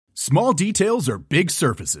Small details are big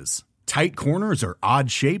surfaces. Tight corners are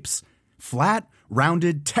odd shapes. Flat,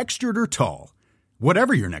 rounded, textured, or tall.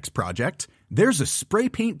 Whatever your next project, there's a spray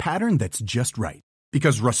paint pattern that's just right.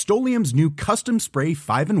 Because Rust-Oleum's new Custom Spray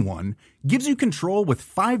 5-in-1 gives you control with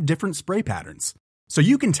 5 different spray patterns. So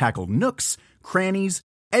you can tackle nooks, crannies,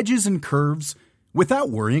 edges, and curves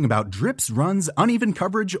without worrying about drips, runs, uneven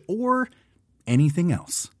coverage, or anything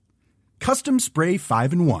else. Custom Spray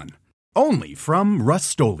 5-in-1. Only from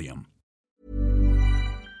Rust-Oleum.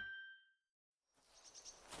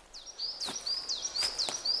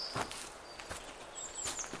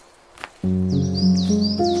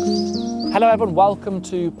 Hello everyone, welcome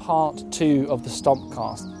to part 2 of the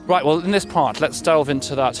Stompcast. Right, well in this part, let's delve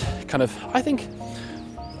into that kind of, I think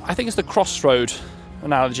it's the crossroad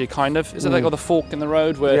analogy kind of. Is it like the fork in the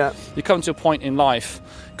road where you come to a point in life,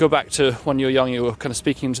 go back to when you were young, you were kind of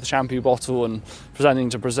speaking into the shampoo bottle and presenting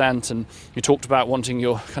to present, and you talked about wanting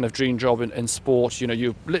your kind of dream job in sport. You know,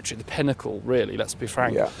 you're literally the pinnacle, really, let's be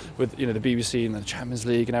frank, with, you know, the BBC and the Champions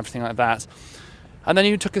League and everything like that. And then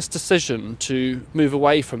you took this decision to move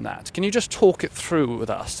away from that. Can you just talk it through with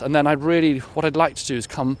us? And then what I'd like to do is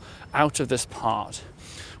come out of this part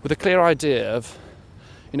with a clear idea of,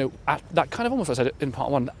 you know, at that kind of almost, I said in part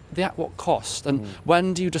 1, the at what cost, and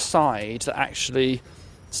when do you decide that actually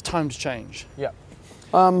it's time to change?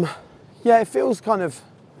 It feels kind of,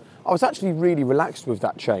 I was actually really relaxed with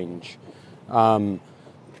that change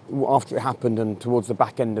after it happened and towards the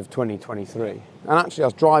back end of 2023. And actually I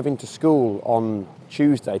was driving to school on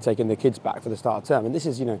Tuesday, taking the kids back for the start of term, and this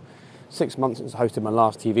is, 6 months since I hosted my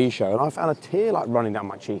last TV show, and I found a tear like running down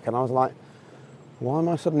my cheek, and I was like, why am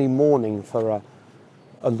I suddenly mourning for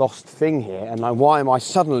a lost thing here, and like, why am I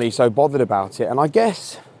suddenly so bothered about it? And I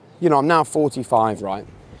guess, I'm now 45, right?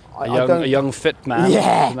 A young fit man.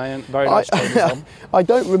 Yeah. Very nice. I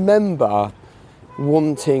don't remember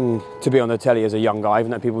wanting to be on the telly as a young guy,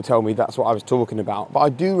 even though people tell me that's what I was talking about. But I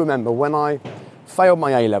do remember when I failed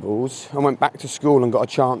my A-levels and went back to school and got a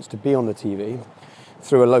chance to be on the TV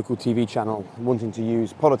through a local TV channel wanting to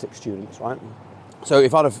use politics students, right? So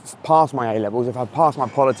if I'd have passed my A-levels, if I'd passed my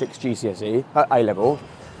politics GCSE at A-level,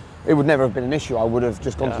 it would never have been an issue. I would have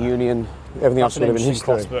just gone to uni and everything else would have been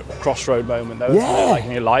history. Crossroad moment though, isn't it? Like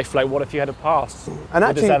in your life, like what if you had passed? And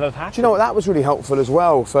actually, do you know what, that was really helpful as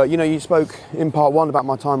well. For, you spoke in part 1 about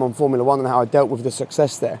my time on Formula 1 and how I dealt with the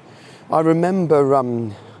success there. I remember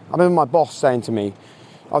my boss saying to me,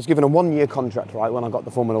 I was given a 1-year contract, right, when I got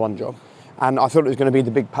the Formula 1 job. And I thought it was going to be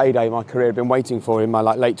the big payday my career had been waiting for in my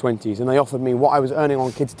late 20s. And they offered me what I was earning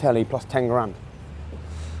on kids' telly plus 10 grand.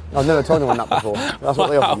 I've never told anyone that before. That's what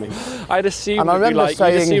they offered me. I'd assume it would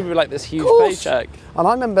be like this huge paycheck. And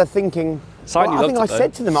I remember thinking, I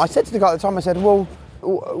said to the guy at the time, I said, well,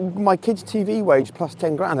 my kids' TV wage plus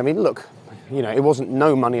 10 grand. I mean, look, it wasn't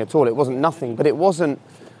no money at all. It wasn't nothing, but it wasn't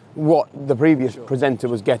what the previous presenter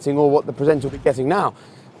was getting or what the presenter will be getting now.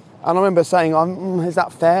 And I remember saying, is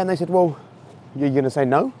that fair? And they said, well, you're going to say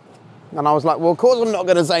no? And I was like, well, of course I'm not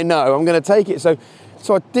going to say no. I'm going to take it. So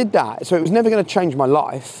I did that. So it was never going to change my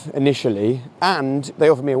life initially. And they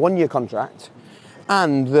offered me a 1-year contract.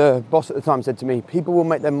 And the boss at the time said to me, people will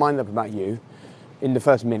make their mind up about you in the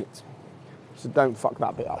first minute. So don't fuck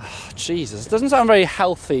that bit up. Jesus, it doesn't sound very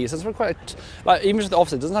healthy. It sounds quite, even just the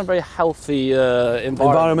opposite, it doesn't sound very healthy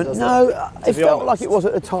environment. No, it felt like it was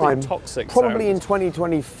at the time. Toxic. Probably in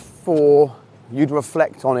 2024, you'd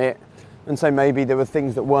reflect on it and say maybe there were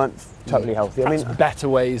things that weren't totally healthy. Perhaps better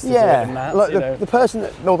ways to do it than that. Like the person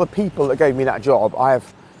or the people that gave me that job, I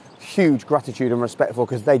have huge gratitude and respect for,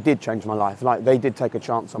 because they did change my life. Like, they did take a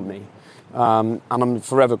chance on me, and I'm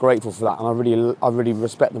forever grateful for that. And I really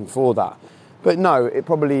respect them for that. But no, there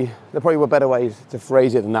probably were better ways to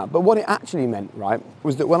phrase it than that. But what it actually meant, right,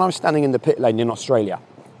 was that when I was standing in the pit lane in Australia,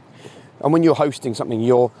 and when you're hosting something,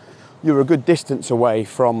 you're a good distance away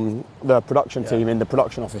from the production team in the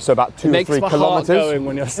production office, so about 2 or 3 kilometres. It makes my heart going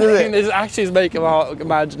when you're saying this. Actually, is making my heart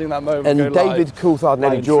imagining that moment. And David Coulthard and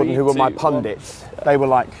Eddie Jordan, who were my pundits, they were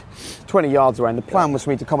like 20 yards away, and the plan was for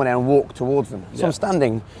me to come in there and walk towards them. So I'm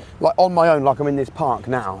standing like on my own, like I'm in this park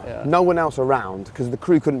now. No one else around, because the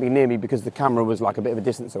crew couldn't be near me because the camera was like a bit of a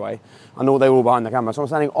distance away. I know they were all behind the camera. So I'm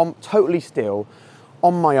standing totally still,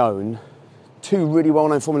 on my own, 2 really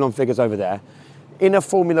well-known Formula 1 figures over there, in a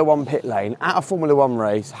Formula 1 pit lane, at a Formula 1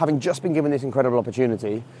 race, having just been given this incredible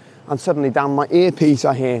opportunity, and suddenly down my earpiece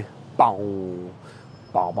I hear, boom,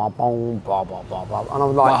 boom, boom, boom, boom, boom, boom, and I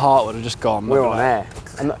was like... My heart would have just gone. We're on air.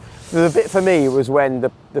 And the bit for me was when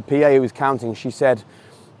the PA who was counting, she said,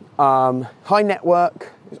 hi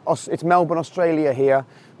network, it's Melbourne, Australia here,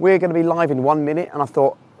 we're going to be live in 1 minute, and I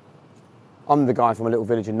thought, I'm the guy from a little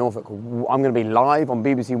village in Norfolk. I'm going to be live on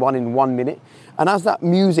BBC One in 1 minute. And as that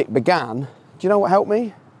music began, do you know what helped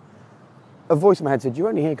me? A voice in my head said, you're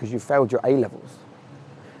only here because you failed your A-levels.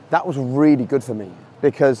 That was really good for me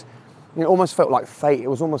because it almost felt like fate. It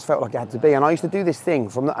was almost felt like it had to be. And I used to do this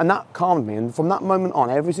thing and that calmed me. And from that moment on,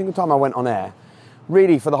 every single time I went on air,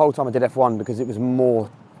 really for the whole time I did F1 because it was more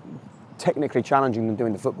technically challenging than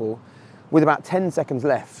doing the football, with about 10 seconds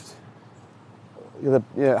left,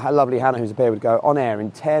 how lovely Hannah, who's a peer, would go on air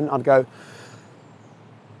in 10, I'd go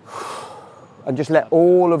and just let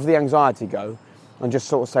all of the anxiety go and just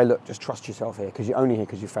sort of say, look, just trust yourself here because you're only here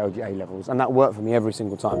because you failed your A-levels. And that worked for me every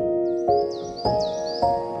single time.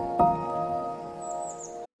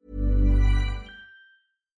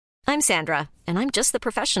 I'm Sandra, and I'm just the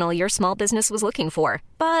professional your small business was looking for.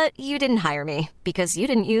 But you didn't hire me because you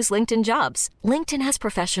didn't use LinkedIn Jobs. LinkedIn has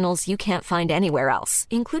professionals you can't find anywhere else,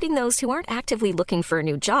 including those who aren't actively looking for a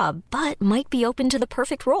new job, but might be open to the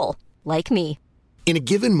perfect role, like me. In a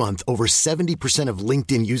given month, over 70% of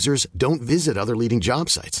LinkedIn users don't visit other leading job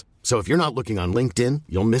sites. So if you're not looking on LinkedIn,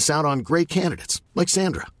 you'll miss out on great candidates like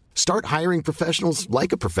Sandra. Start hiring professionals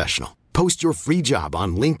like a professional. Post your free job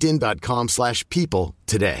on linkedin.com/people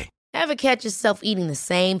today. Ever catch yourself eating the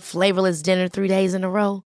same flavorless dinner 3 days in a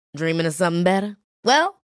row? Dreaming of something better?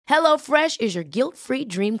 Well, HelloFresh is your guilt-free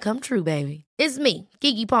dream come true, baby. It's me,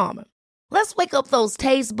 Keke Palmer. Let's wake up those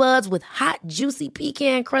taste buds with hot, juicy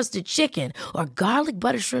pecan-crusted chicken or garlic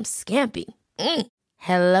butter shrimp scampi.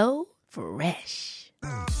 Hello Fresh.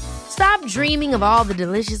 Stop dreaming of all the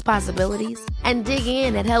delicious possibilities and dig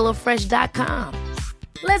in at HelloFresh.com.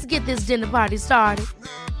 Let's get this dinner party started.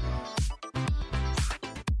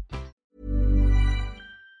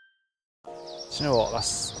 Do you know what?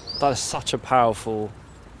 That is such a powerful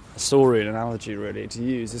story and analogy, really, to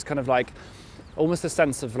use. It's kind of like almost a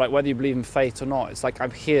sense of like whether you believe in fate or not. It's like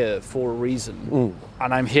I'm here for a reason,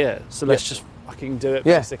 and I'm here, so let's just fucking do it.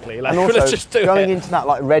 Basically, like, and also let's just do going it. into that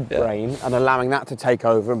like red brain and allowing that to take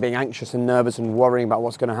over and being anxious and nervous and worrying about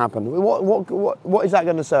what's going to happen. What is that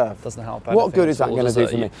going to serve? Doesn't help. What good is that going to do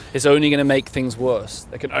for me? It's only going to make things worse.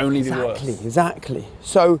 They can only be worse. Exactly.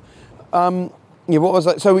 So. What was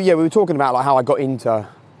that? So we were talking about like how I got into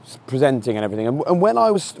presenting and everything. And when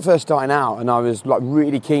I was first starting out, and I was like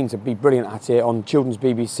really keen to be brilliant at it on children's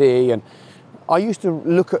BBC, and I used to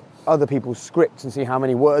look at other people's scripts and see how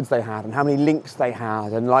many words they had and how many links they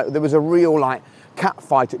had, and like there was a real like cat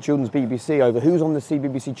fight at children's BBC over who's on the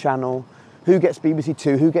CBBC channel, who gets BBC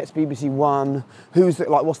Two, who gets BBC One,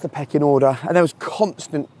 what's the pecking order, and there was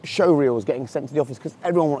constant show reels getting sent to the office because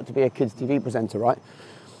everyone wanted to be a kids' TV presenter, right?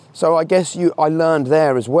 So I guess I learned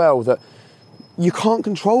there as well that you can't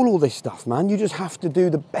control all this stuff, man. You just have to do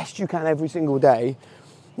the best you can every single day.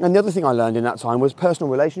 And the other thing I learned in that time was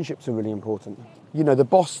personal relationships are really important. You know, the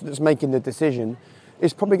boss that's making the decision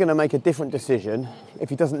is probably going to make a different decision if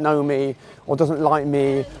he doesn't know me or doesn't like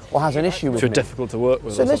me or has an issue with me. If you're difficult to work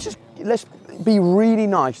with. So let's be really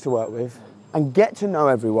nice to work with and get to know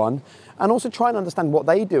everyone, and also try and understand what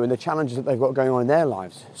they do and the challenges that they've got going on in their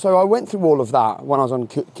lives. So I went through all of that when I was on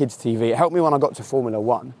Kids TV. It helped me when I got to Formula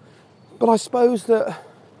One. But I suppose that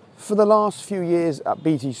for the last few years at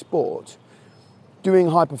BT Sport,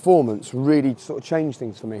 doing high performance really sort of changed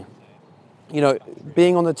things for me. You know,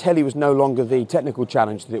 being on the telly was no longer the technical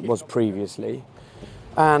challenge that it was previously.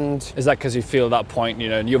 And is that because you feel at that point, you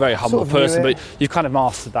know, and you're a very humble person, but you've kind of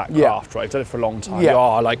mastered that craft, right? You've done it for a long time. Yeah. You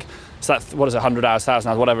are like, so that, what is it, 100 hours, 1,000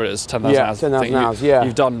 hours, whatever it is, 10,000 hours. 10,000 hours,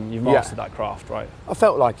 You've mastered that craft, right? I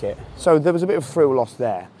felt like it. So there was a bit of thrill lost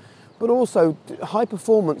there. But also, high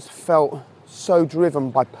performance felt so driven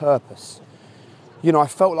by purpose. You know, I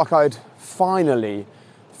felt like I'd finally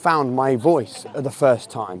found my voice at the first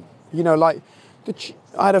time. You know, like,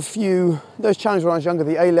 I had those challenges when I was younger.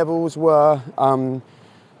 The A-levels were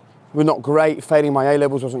not great. Failing my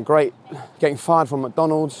A-levels wasn't great. Getting fired from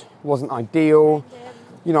McDonald's wasn't ideal.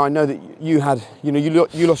 You know, I know that you had, you know,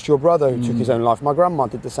 you lost your brother who took his own life. My grandma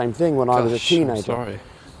did the same thing when I was a teenager. I'm sorry.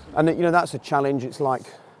 And, you know, that's a challenge. It's like,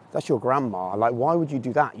 that's your grandma. Like, why would you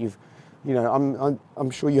do that?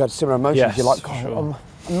 I'm sure you had similar emotions. Yes, You're like, sure.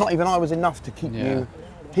 I'm not even I was enough to keep you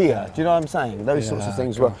here. Do you know what I'm saying? Those sorts of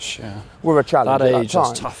things were a challenge. That at age that time.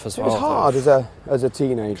 was tough as well. It was hard as a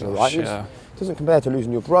teenager, right? It doesn't compare to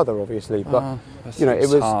losing your brother, obviously, but you know, it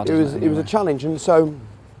was a challenge. And so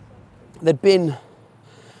there'd been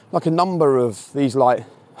like a number of these like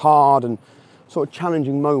hard and sort of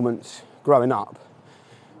challenging moments growing up,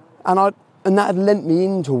 and that had lent me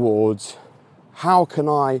in towards how can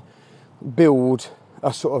I build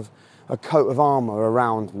a sort of a coat of armour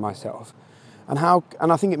around myself. And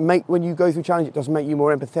I think when you go through challenge, it does make you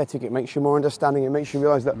more empathetic, it makes you more understanding, it makes you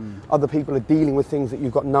realise that other people are dealing with things that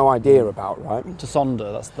you've got no idea about, right? To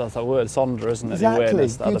sonder, that's that word, sonder, isn't it? Exactly, the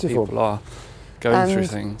awareness that beautiful. Other people are going through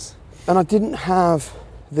things. And I didn't have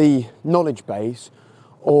the knowledge base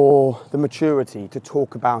or the maturity to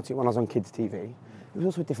talk about it when I was on kids' TV. It was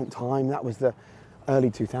also a different time. That was the early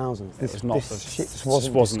 2000s. This shit just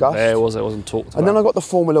wasn't discussed. There, was it? It wasn't talked about. And then I got the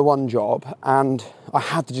Formula One job, and I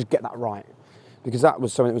had to just get that right, because that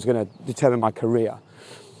was something that was going to determine my career.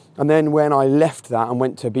 And then when I left that and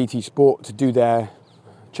went to BT Sport to do their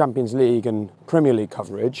Champions League and Premier League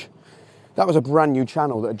coverage, that was a brand new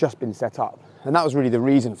channel that had just been set up. And that was really the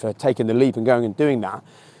reason for taking the leap and going and doing that,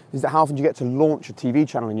 is that how often do you get to launch a TV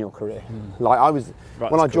channel in your career? Like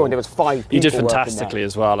when I joined, there was 5 people. You did fantastically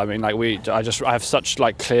as well. I mean, I have such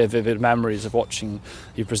clear, vivid memories of watching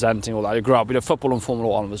you presenting all that. I grew up, football and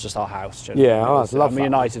Formula One was just our house. Yeah, I love that. I'm a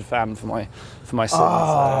United fan for my sins.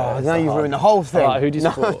 Now you've ruined the whole thing. Who do you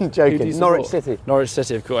support? No, I'm joking. Norwich City. Norwich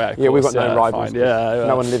City, of course. Yeah, we've got no rivals. Yeah,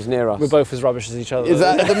 no one lives near us. We're both as rubbish as each other. Is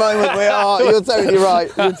that at the moment we are? You're totally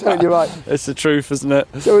right. You're totally right. It's the truth, isn't it?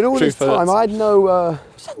 So in all this time, I had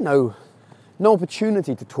no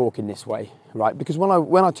opportunity to talk in this way, right? Because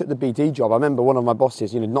when I took the BT job, I remember one of my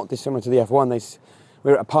bosses, not dissimilar to the F1,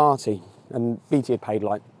 we were at a party and BT had paid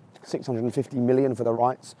like 650 million for the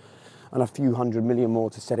rights and a few hundred million more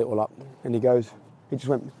to set it all up. And he just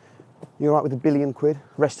went, "You all right with £1 billion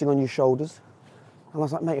resting on your shoulders?" And I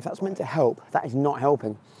was like, "Mate, if that's meant to help, that is not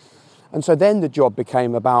helping." And so then the job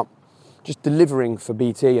became about just delivering for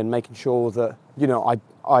BT and making sure that,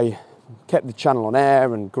 I kept the channel on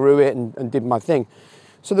air and grew it and did my thing.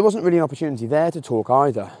 So there wasn't really an opportunity there to talk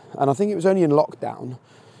either. And I think it was only in lockdown,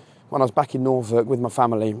 when I was back in Norfolk with my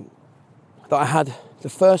family, that I had the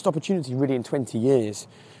first opportunity really in 20 years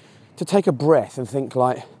to take a breath and think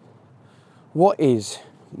what is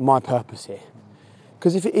my purpose here?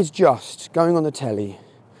 Because if it is just going on the telly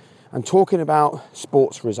and talking about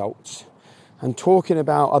sports results and talking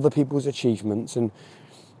about other people's achievements and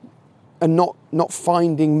not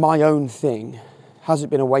finding my own thing, has it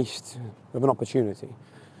been a waste of an opportunity?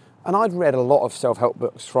 And I'd read a lot of self-help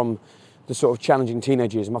books from the sort of challenging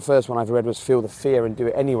teenage years. My first one I ever read was Feel the Fear and Do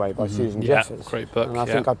It Anyway by Susan Jeffers. Great book. And I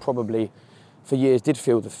think I probably, for years, did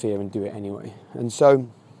feel the fear and do it anyway. And so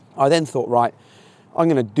I then thought, right, I'm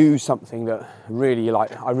going to do something that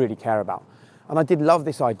I really care about. And I did love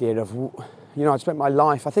this idea of, I'd spent my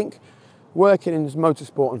life, I think, working in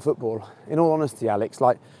motorsport and football. In all honesty, Alex,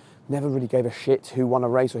 never really gave a shit who won a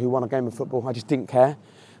race or who won a game of football. I just didn't care.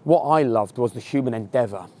 What I loved was the human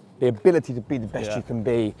endeavour, the ability to be the best you can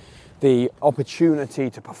be, the opportunity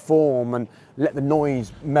to perform and let the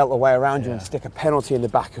noise melt away around you and stick a penalty in the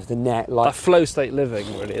back of the net. That flow state living,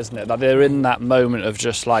 really, isn't it? They're in that moment of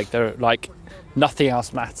just they're nothing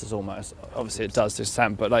else matters almost. Obviously it does to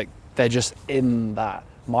extent, but they're just in that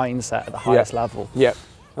mindset at the highest level. Yeah,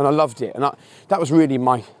 and I loved it. And that was really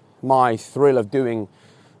my thrill of doing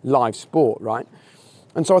live sport, right?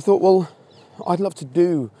 And so I thought, well, I'd love to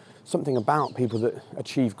do something about people that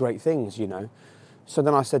achieve great things, So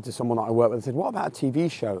then I said to someone that I work with, I said, what about a TV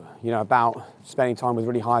show, about spending time with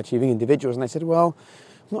really high achieving individuals? And they said, well,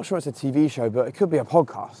 I'm not sure it's a TV show, but it could be a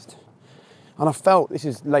podcast. And I felt, this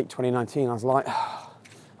is late 2019, I was like,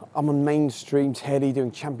 I'm on mainstream telly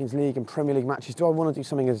doing Champions League and Premier League matches. Do I want to do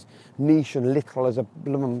something as niche and little as a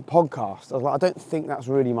blooming podcast? I was like, I don't think that's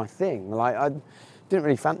really my thing. I didn't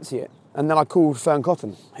really fancy it. And then I called Fern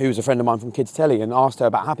Cotton, who's a friend of mine from Kids Telly, and asked her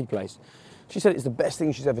about Happy Place. She said it's the best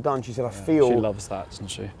thing she's ever done. She said, I feel... She loves that, doesn't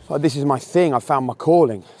she? Like, this is my thing. I found my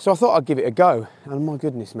calling. So I thought I'd give it a go. And my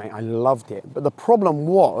goodness, mate, I loved it. But the problem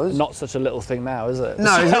was... Not such a little thing now, is it?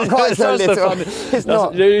 No, it's not quite so little. It's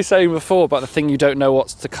not. You were saying before about the thing you don't know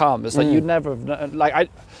what's to come. It's you'd never have...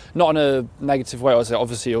 not in a negative way.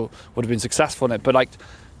 Obviously you would have been successful in it. But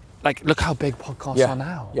look how big podcasts are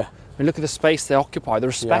now. Yeah. I mean, look at the space they occupy, the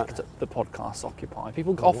respect that the podcasts occupy.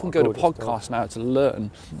 People often go to podcasts now to learn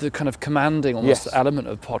the kind of commanding almost element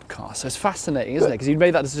of podcasts. So it's fascinating, isn't it? Because you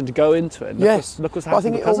made that decision to go into it. And look what's happened. I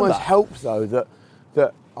think it almost helped, though,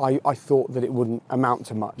 that I thought that it wouldn't amount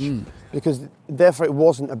to much. Because therefore it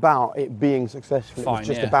wasn't about it being successful. It was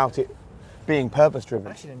just about it being purpose-driven.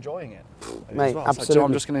 I'm actually enjoying it. Mate, well. absolutely.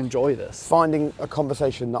 I'm just going to enjoy this. Finding a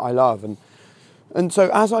conversation that I love. And so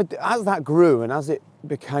as that grew and as it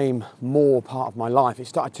became more part of my life, it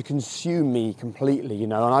started to consume me completely,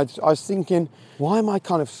 And I was thinking, why am I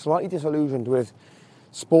kind of slightly disillusioned with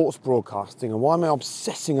sports broadcasting and why am I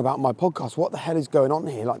obsessing about my podcast? What the hell is going on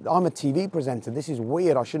here? I'm a TV presenter. This is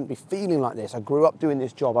weird. I shouldn't be feeling like this. I grew up doing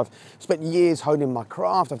this job. I've spent years honing my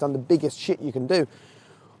craft. I've done the biggest shit you can do.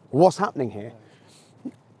 what's happening here?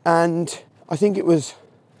 And I think it was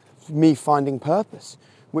me finding purpose,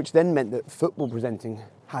 which then meant that football presenting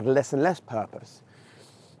had less and less purpose.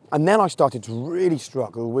 And then I started to really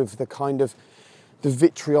struggle with the kind of the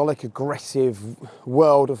vitriolic, aggressive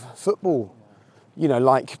world of football. You know,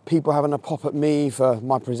 like people having a pop at me for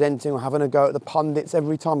my presenting or having a go at the pundits.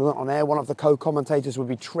 Every time we went on air, one of the co-commentators would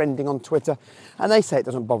be trending on Twitter, and they say it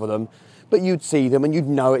doesn't bother them, but you'd see them and you'd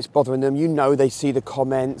know it's bothering them. You know they see the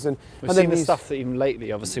comments. We've seen the stuff that even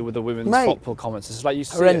lately, obviously, with the women's football comments. It's like you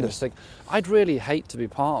see horrendous. It and just think, I'd really hate to be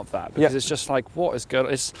part of that, because it's just like, what is going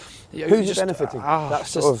on? Who's benefiting?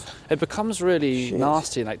 It becomes really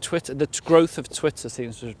nasty. Like Twitter, the growth of Twitter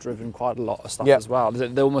seems to have driven quite a lot of stuff as well.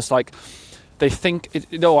 They're almost like, they think, I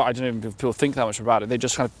don't know if people think that much about it. They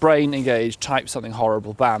just kind of brain engage, type something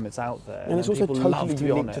horrible, bam, it's out there. And it's also totally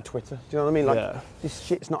unique to Twitter. Do you know what I mean? Like, this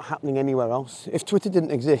shit's not happening anywhere else. If Twitter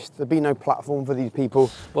didn't exist, there'd be no platform for these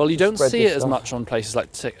people. Well, you don't see it as much on places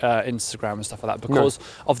like Instagram and stuff like that, because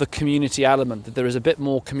of the community element, that there is a bit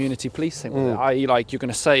more community policing with it. I.e., like, you're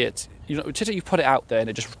going to say it, Twitter, you put it out there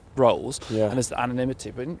and it just rolls, and there's the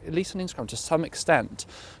anonymity. But at least on Instagram, to some extent,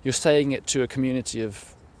 you're saying it to a community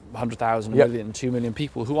of 100,000, 1 million, 2 million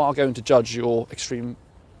people who are going to judge your extreme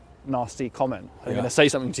nasty comment. They're going to say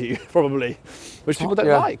something to you, probably, which people don't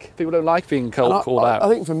like. People don't like being called out. I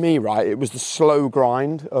think for me, right, it was the slow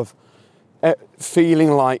grind of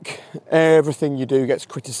feeling like everything you do gets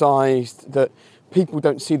criticised, that people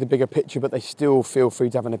don't see the bigger picture, but they still feel free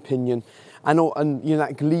to have an opinion. And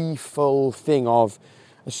that gleeful thing of,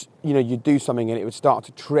 you do something and it would start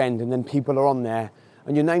to trend, and then people are on there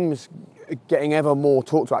and your name's getting ever more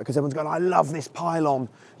talked about because everyone's going, I love this pylon.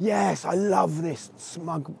 Yes, I love this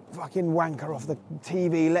smug fucking wanker off the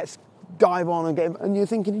TV. Let's dive on and get him. And you're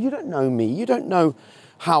thinking, you don't know me. You don't know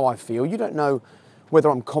how I feel. You don't know whether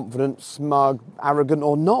I'm confident, smug, arrogant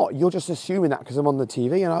or not. You're just assuming that because I'm on the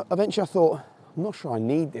TV. And eventually I thought, I'm not sure I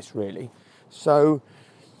need this really. So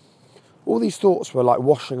all these thoughts were like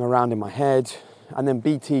washing around in my head. And then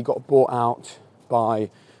BT got bought out by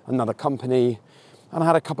another company. And I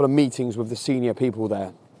had a couple of meetings with the senior people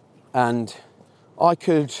there. And I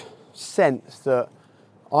could sense that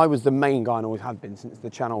I was the main guy and always had been since the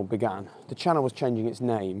channel began. The channel was changing its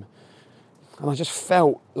name. And I just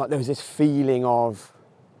felt like there was this feeling of,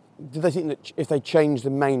 did they think that if they change the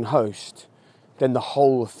main host, then the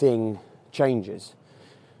whole thing changes?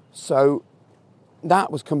 So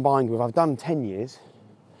that was combined with, I've done 10 years.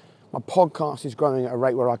 My podcast is growing at a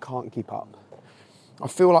rate where I can't keep up. I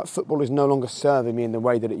feel like football is no longer serving me in the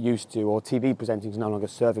way that it used to, or TV presenting is no longer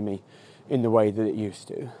serving me in the way that it used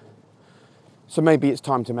to. So maybe it's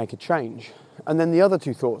time to make a change. And then the other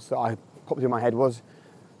two thoughts that I popped in my head was,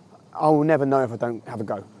 I will never know if I don't have a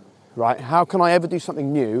go, right? How can I ever do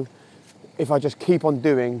something new if I just keep on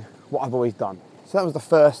doing what I've always done? So that was the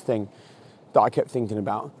first thing that I kept thinking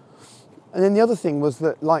about. And then the other thing was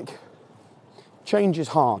that, like, change is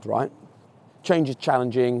hard, right? Change is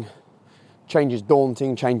challenging. Change is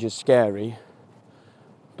daunting, change is scary,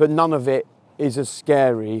 but none of it is as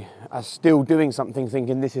scary as still doing something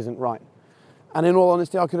thinking this isn't right. And in all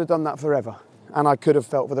honesty, I could have done that forever. And I could have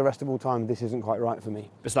felt for the rest of all time, this isn't quite right for me.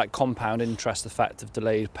 It's like compound interest effect of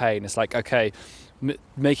delayed pain. It's like, okay,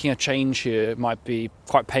 making a change here might be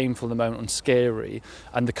quite painful in the moment and scary,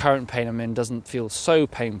 and the current pain I'm in doesn't feel so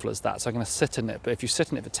painful as that, so I'm going to sit in it. But if you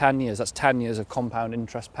sit in it for 10 years, that's 10 years of compound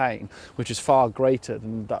interest pain, which is far greater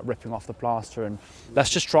than that ripping off the plaster and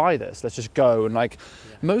let's just try this, let's just go. And like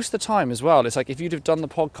most of the time as well, it's like if you'd have done the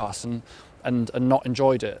podcast and not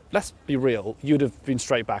enjoyed it, let's be real, you'd have been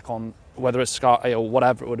straight back on, whether it's Sky or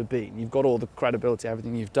whatever it would have been. You've got all the credibility,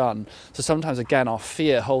 everything you've done. So sometimes, again, our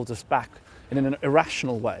fear holds us back in an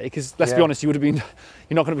irrational way, because let's be honest, you're not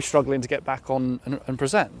going to be struggling to get back on and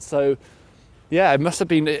present. So yeah, it must have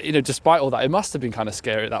been, despite all that, it must have been kind of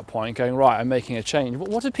scary at that point, going, right, I'm making a change.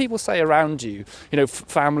 What did people say around you?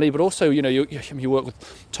 Family, but also, you work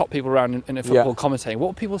with top people around in football commentating. What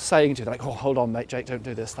were people saying to you? They're like, oh, hold on, mate, Jake, don't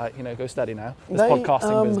do this. Like, go steady now. This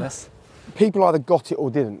podcasting business. People either got it or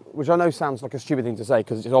didn't, which I know sounds like a stupid thing to say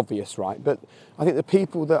because it's obvious, right? But I think the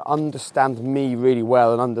people that understand me really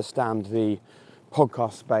well and understand the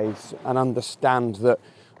podcast space and understand that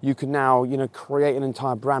you can now, create an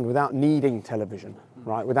entire brand without needing television,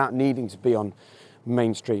 right? Without needing to be on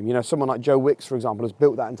mainstream. Someone like Joe Wicks, for example, has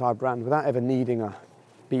built that entire brand without ever needing a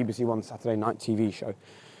BBC One Saturday night TV show.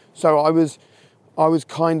 So I was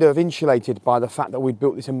kind of insulated by the fact that we'd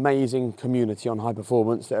built this amazing community on High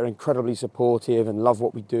Performance that are incredibly supportive and love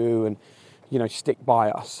what we do and, stick by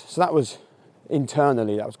us. So that was,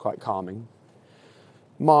 internally, that was quite calming.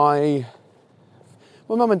 My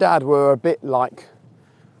mum and dad were a bit like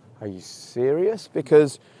are you serious?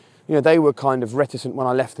 Because, you know, they were kind of reticent when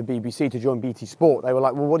I left the BBC to join BT Sport. They were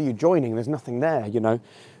like, well, what are you joining? There's nothing there, you know.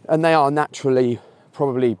 And they are naturally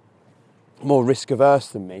probably more risk averse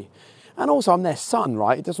than me. And also I'm their son,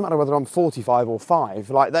 right? It doesn't matter whether I'm 45 or 5.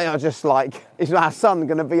 Like, they are just like, is our son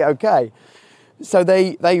going to be okay? So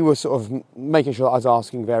they were sort of making sure that I was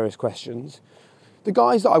asking various questions. The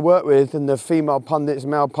guys that I work with, and the female pundits,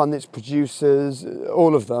 male pundits, producers,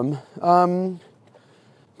 all of them,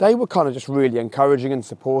 they were kind of just really encouraging and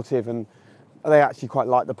supportive, and they actually quite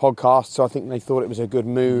liked the podcast, so I think they thought it was a good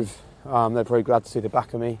move. They're probably glad to see the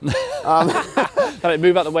back of me.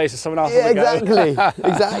 Move out the way so someone else will go.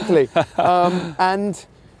 Exactly. And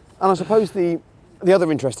I suppose the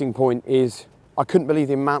other interesting point is I couldn't believe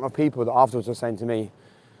the amount of people that afterwards were saying to me,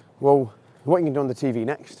 well, what are you going to do on the TV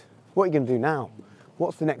next? What are you going to do now?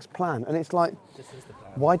 What's the next plan? And it's like, this is the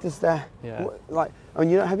plan. Why does there... Yeah. Like, I mean,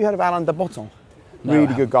 you know, have you heard of Alain de Botton? No,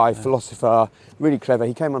 really good guy, philosopher, really clever.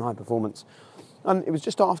 He came on High Performance. And it was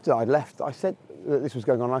just after I'd left, I said that this was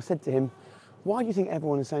going on, and I said to him, why do you think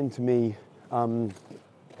everyone is saying to me,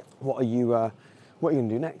 what are you going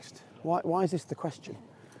to do next? Why is this the question?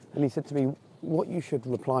 And he said to me, what you should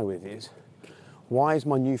reply with is, why is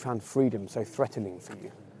my newfound freedom so threatening for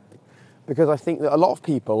you? Because I think that a lot of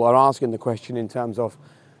people are asking the question in terms of,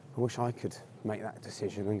 I wish I could make that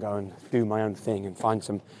decision and go and do my own thing and find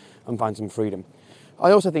some freedom.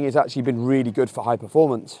 I also think it's actually been really good for High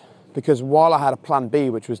Performance, because while I had a plan B,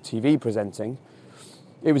 which was TV presenting,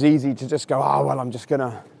 it was easy to just go, oh, well, I'm just going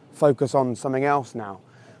to focus on something else now.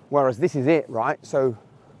 Whereas this is it, right? So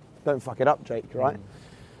don't fuck it up, Jake, right?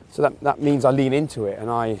 So that means I lean into it and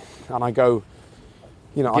I go,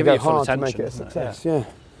 you know, I go hard to make it a success. Yeah.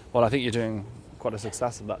 Well, I think you're doing quite a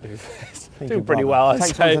success of that. Doing pretty well.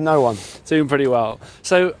 Thanks to no one. Doing pretty well.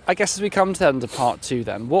 So I guess as we come to the end of part 2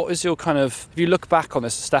 then, what is your kind of, if you look back on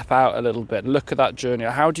this, step out a little bit, look at that journey,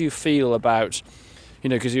 how do you feel about, you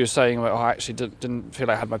know, because you were saying, oh, I actually didn't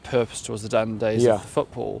feel I had my purpose towards the end days of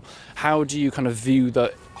football. How do you kind of view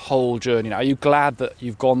the whole journey now? Are you glad that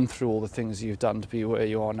you've gone through all the things you've done to be where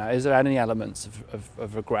you are now? Is there any elements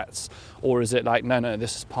of regrets? Or is it like, no,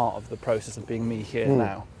 this is part of the process of being me here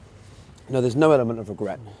now? No, there's no element of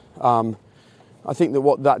regret. I think that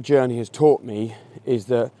what that journey has taught me is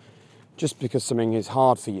that just because something is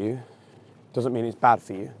hard for you doesn't mean it's bad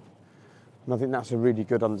for you. And I think that's a really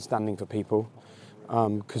good understanding for people,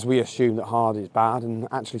 because we assume that hard is bad, and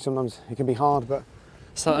actually sometimes it can be hard, but...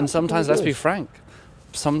 And sometimes, let's be frank,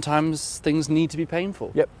 sometimes things need to be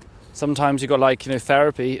painful. Yep. Sometimes you've got, like, you know,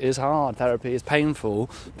 therapy is hard, therapy is painful,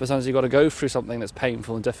 but sometimes you've got to go through something that's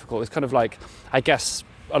painful and difficult. It's kind of like, I guess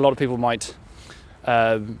a lot of people might,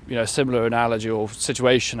 a similar analogy or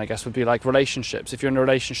situation, I guess, would be like relationships. If you're in a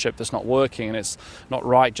relationship that's not working and it's not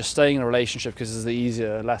right, just staying in a relationship because it's the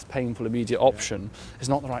easier, less painful, immediate option is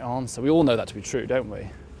not the right answer. We all know that to be true, don't we?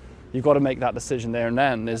 You've got to make that decision there and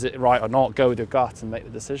then. Is it right or not? Go with your gut and make the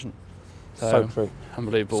decision. So true.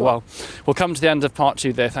 Unbelievable. Well, we'll come to the end of part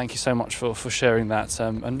 2 there. Thank you so much for sharing that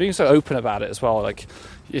and being so open about it as well. Like,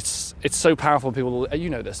 it's so powerful. People, you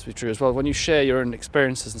know this to be true as well. When you share your own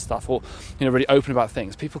experiences and stuff, or, you know, really open about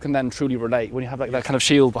things, people can then truly relate. When you have like that kind of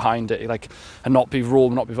shield behind it, like, and not be raw,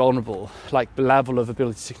 not be vulnerable, like the level of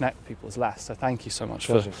ability to connect with people is less. So thank you so much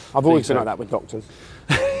for. I've always been like that with doctors.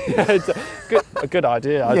 It's a good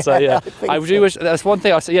idea, I'd say. Yeah, I do wish. That's one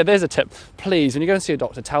thing I say. Yeah, there's a tip. Please, when you go and see a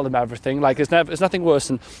doctor, tell them everything. Like, there's nothing worse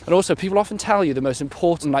than. And also, people often tell you the most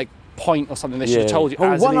important, like, point or something they should have told you.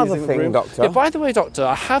 Oh, one other thing, doctor. Yeah, by the way, doctor,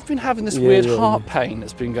 I have been having this weird heart pain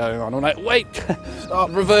that's been going on. I'm like, wait, stop,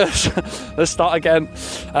 reverse. Let's start again.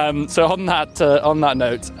 So on that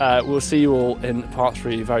note, we'll see you all in part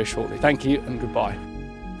 3 very shortly. Thank you and goodbye.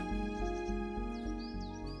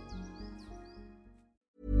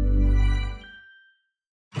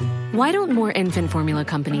 Why don't more infant formula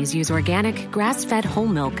companies use organic, grass-fed whole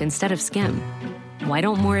milk instead of skim? Why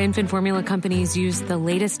don't more infant formula companies use the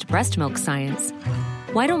latest breast milk science?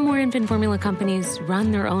 Why don't more infant formula companies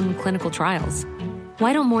run their own clinical trials?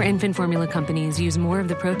 Why don't more infant formula companies use more of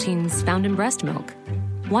the proteins found in breast milk?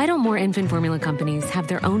 Why don't more infant formula companies have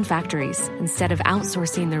their own factories instead of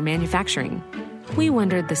outsourcing their manufacturing? We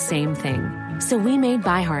wondered the same thing. So we made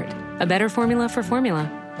ByHeart, a better formula for formula.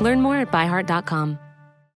 Learn more at byheart.com.